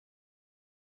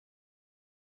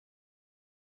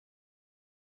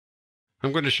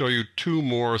I'm going to show you two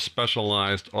more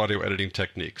specialized audio editing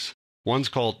techniques. One's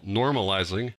called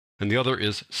normalizing, and the other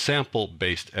is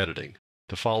sample-based editing.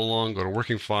 To follow along, go to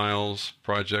Working Files,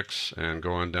 Projects, and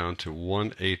go on down to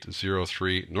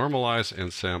 1803, Normalize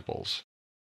and Samples.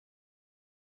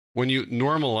 When you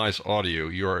normalize audio,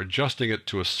 you are adjusting it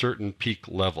to a certain peak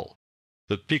level.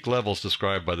 The peak level is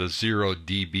described by the 0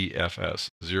 dBFS,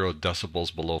 0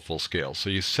 decibels below full scale. So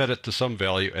you set it to some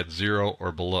value at 0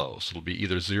 or below. So it'll be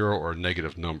either 0 or a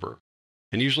negative number.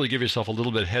 And usually give yourself a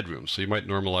little bit of headroom. So you might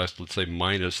normalize to, let's say,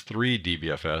 -3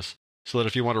 dBFS, so that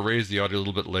if you want to raise the audio a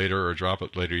little bit later or drop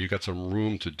it later, you've got some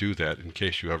room to do that in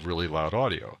case you have really loud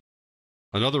audio.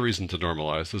 Another reason to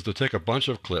normalize is to take a bunch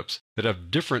of clips that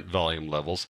have different volume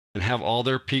levels and have all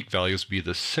their peak values be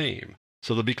the same,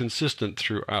 so they'll be consistent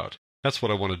throughout. That's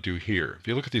what I want to do here. If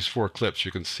you look at these 4 clips,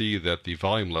 you can see that the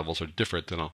volume levels are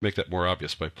different, and I'll make that more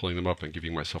obvious by pulling them up and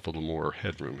giving myself a little more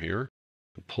headroom here.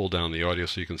 And pull down the audio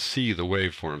so you can see the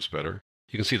waveforms better.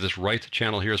 You can see this right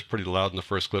channel here is pretty loud in the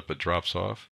first clip, it drops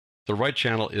off. The right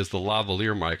channel is the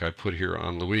lavalier mic I put here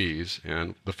on Louise,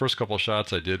 and the first couple of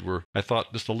shots I did were, I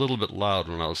thought, just a little bit loud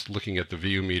when I was looking at the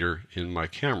view meter in my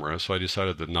camera, so I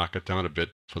decided to knock it down a bit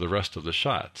for the rest of the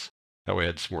shots. That way I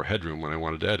had some more headroom when I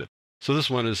wanted to edit. So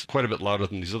this one is quite a bit louder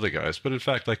than these other guys, but in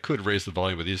fact I could raise the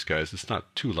volume of these guys. It's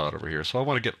not too loud over here, so I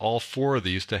want to get all 4 of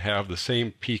these to have the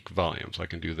same peak volumes. I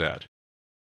can do that.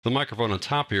 The microphone on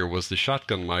top here was the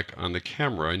shotgun mic on the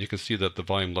camera, and you can see that the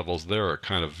volume levels there are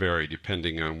kind of vary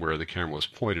depending on where the camera was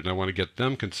pointed, and I want to get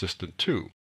them consistent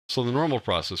too. So the normal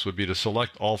process would be to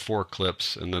select all 4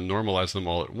 clips and then normalize them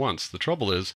all at once. The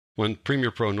trouble is, when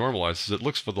Premiere Pro normalizes, it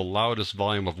looks for the loudest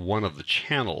volume of one of the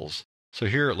channels. So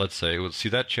here, let's say, it would see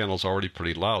that channel's already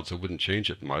pretty loud, so it wouldn't change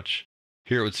it much.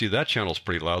 Here it would see that channel's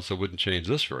pretty loud, so it wouldn't change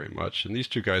this very much, and these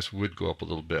 2 guys would go up a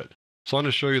little bit. So I'm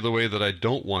going to show you the way that I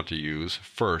don't want to use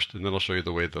first, and then I'll show you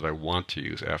the way that I want to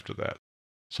use after that.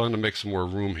 So I'm going to make some more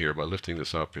room here by lifting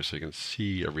this up here so you can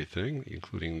see everything,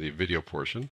 including the video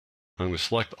portion. I'm going to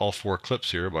select all 4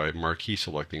 clips here by marquee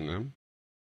selecting them.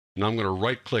 Now I'm going to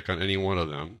right-click on any one of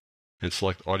them and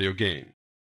select Audio Gain.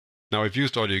 Now I've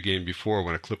used Audio Gain before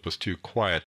when a clip was too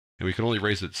quiet, and we can only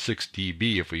raise it 6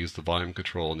 dB if we use the volume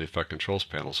control and the effect controls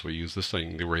panel, so we use this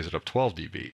thing to raise it up 12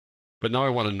 dB. But now I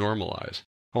want to normalize.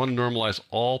 I want to normalize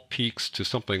all peaks to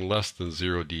something less than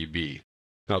 0 dB.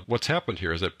 Now, what's happened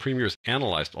here is that Premiere's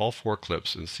analyzed all 4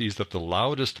 clips and sees that the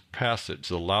loudest passage,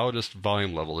 the loudest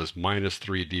volume level is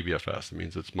 -3 dBFS. It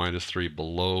means it's -3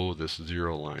 below this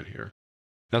 0 line here.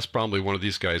 That's probably one of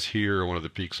these guys here or one of the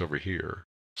peaks over here.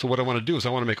 So what I want to do is I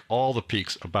want to make all the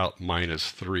peaks about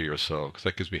 -3 or so, because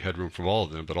that gives me headroom from all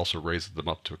of them, but also raises them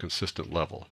up to a consistent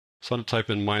level. So I'm going to type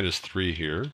in -3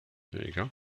 here. There you go.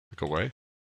 Click away.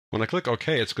 When I click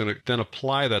OK, it's going to then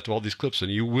apply that to all these clips, and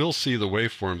you will see the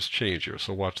waveforms change here.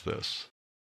 So watch this.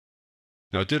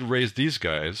 Now it did raise these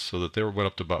guys so that they went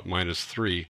up to about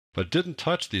 -3, but it didn't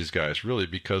touch these guys really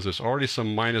because there's already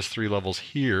some -3 levels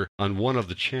here on one of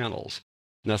the channels.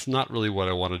 And that's not really what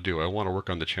I want to do. I want to work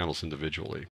on the channels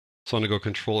individually. So I'm going to go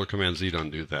Control or Command Z to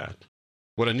undo that.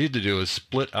 What I need to do is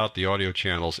split out the audio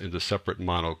channels into separate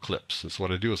mono clips. And so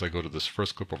what I do is I go to this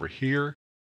first clip over here,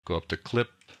 go up to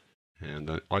Clip, and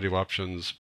the audio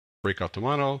options, break out to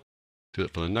mono, do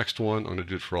it for the next one. I'm going to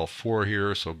do it for all 4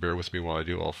 here, so bear with me while I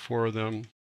do all 4 of them.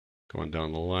 Going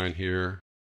down the line here,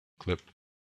 clip,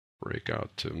 break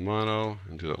out to mono,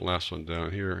 and do that last one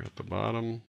down here at the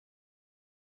bottom,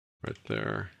 right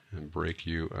there, and break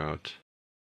you out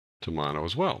to mono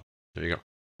as well. There you go.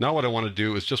 Now what I want to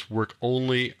do is just work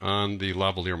only on the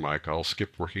lavalier mic. I'll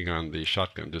skip working on the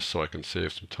shotgun just so I can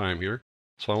save some time here.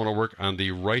 So I want to work on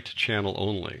the right channel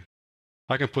only.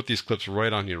 I can put these clips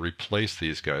right on here and replace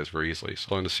these guys very easily. So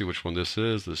I'm going to see which one this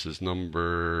is. This is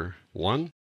number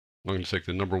 1. I'm going to take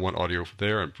the number 1 audio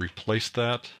there and replace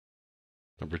that.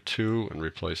 Number 2 and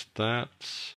replace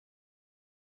that.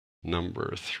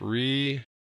 Number 3,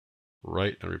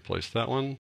 right, and replace that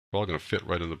one. They're all going to fit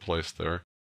right into place there.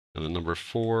 And then number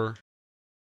 4,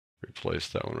 replace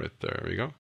that one right there. There we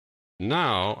go.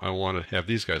 Now I want to have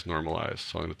these guys normalized.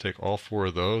 So I'm going to take all 4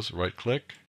 of those, right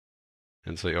click,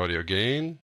 and say Audio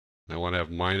Gain. I want to have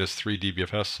 -3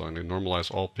 dBFS, so I'm going to normalize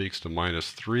all peaks to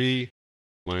 -3,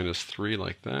 -3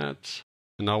 like that.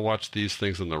 And now watch these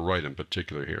things on the right in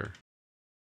particular here.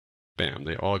 Bam,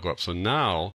 they all go up. So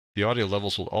now the audio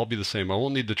levels will all be the same. I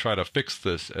won't need to try to fix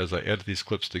this as I edit these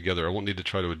clips together. I won't need to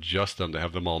try to adjust them to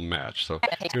have them all match. So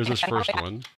here's this first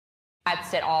one. I'd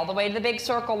sit all the way to the big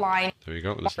circle line. There you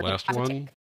go. This last one.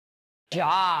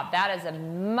 job. That is a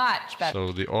much better.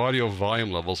 So the audio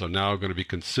volume levels are now going to be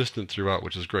consistent throughout,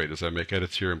 which is great. As I make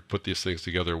edits here and put these things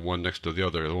together one next to the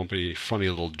other, there won't be any funny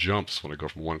little jumps when I go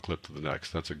from one clip to the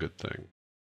next. That's a good thing.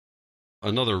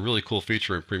 Another really cool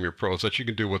feature in Premiere Pro is that you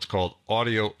can do what's called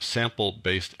audio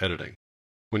sample-based editing.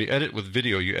 When you edit with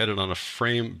video, you edit on a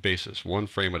frame basis, one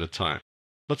frame at a time.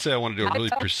 Let's say I want to do a really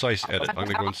precise edit. I'm going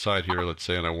to go inside here, let's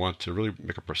say, and I want to really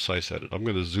make a precise edit. I'm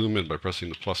going to zoom in by pressing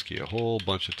the plus key a whole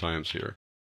bunch of times here.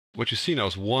 What you see now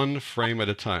is one frame at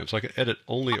a time. So I can edit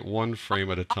only at one frame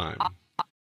at a time.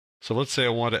 So let's say I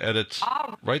want to edit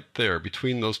right there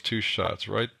between those two shots,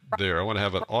 right there. I want to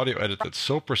have an audio edit that's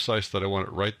so precise that I want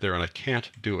it right there, and I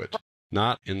can't do it.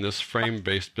 Not in this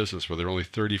frame-based business where there are only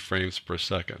 30 frames per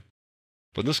second.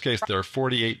 But in this case, there are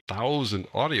 48,000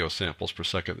 audio samples per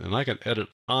second, and I can edit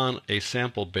on a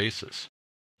sample basis.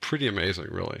 Pretty amazing,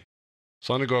 really.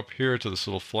 So I'm going to go up here to this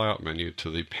little flyout menu, to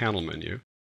the panel menu,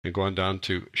 and go on down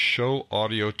to Show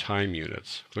Audio Time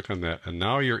Units. Click on that, and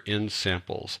now you're in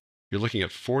samples. You're looking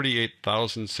at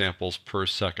 48,000 samples per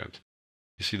second.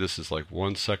 You see this is like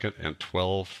 1 second and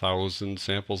 12,000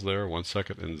 samples there, 1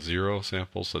 second and 0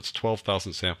 samples. So that's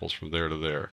 12,000 samples from there to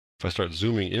there. If I start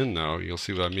zooming in now, you'll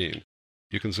see what I mean.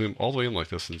 You can zoom all the way in like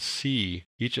this and see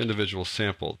each individual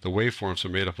sample. The waveforms are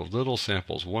made up of little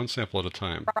samples, one sample at a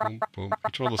time. Boom, boom.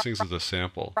 Each one of those things is a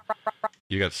sample.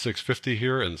 You got 650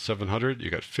 here and 700. You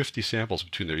got 50 samples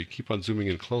between there. You keep on zooming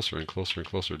in closer and closer and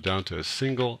closer down to a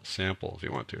single sample if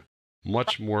you want to.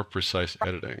 Much more precise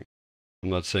editing.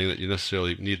 I'm not saying that you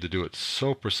necessarily need to do it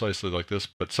so precisely like this,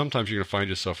 but sometimes you're going to find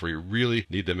yourself where you really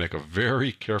need to make a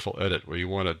very careful edit, where you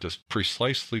want to just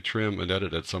precisely trim and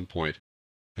edit at some point.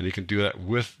 And you can do that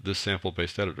with this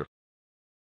sample-based editor.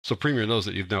 So Premiere knows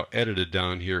that you've now edited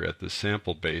down here at the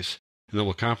sample base, and then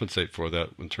will compensate for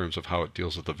that in terms of how it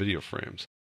deals with the video frames.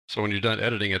 So when you're done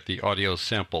editing at the audio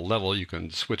sample level, you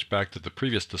can switch back to the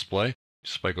previous display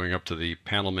just by going up to the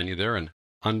panel menu there and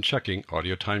unchecking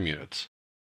audio time units.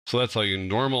 So that's how you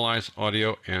normalize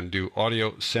audio and do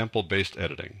audio sample-based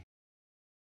editing.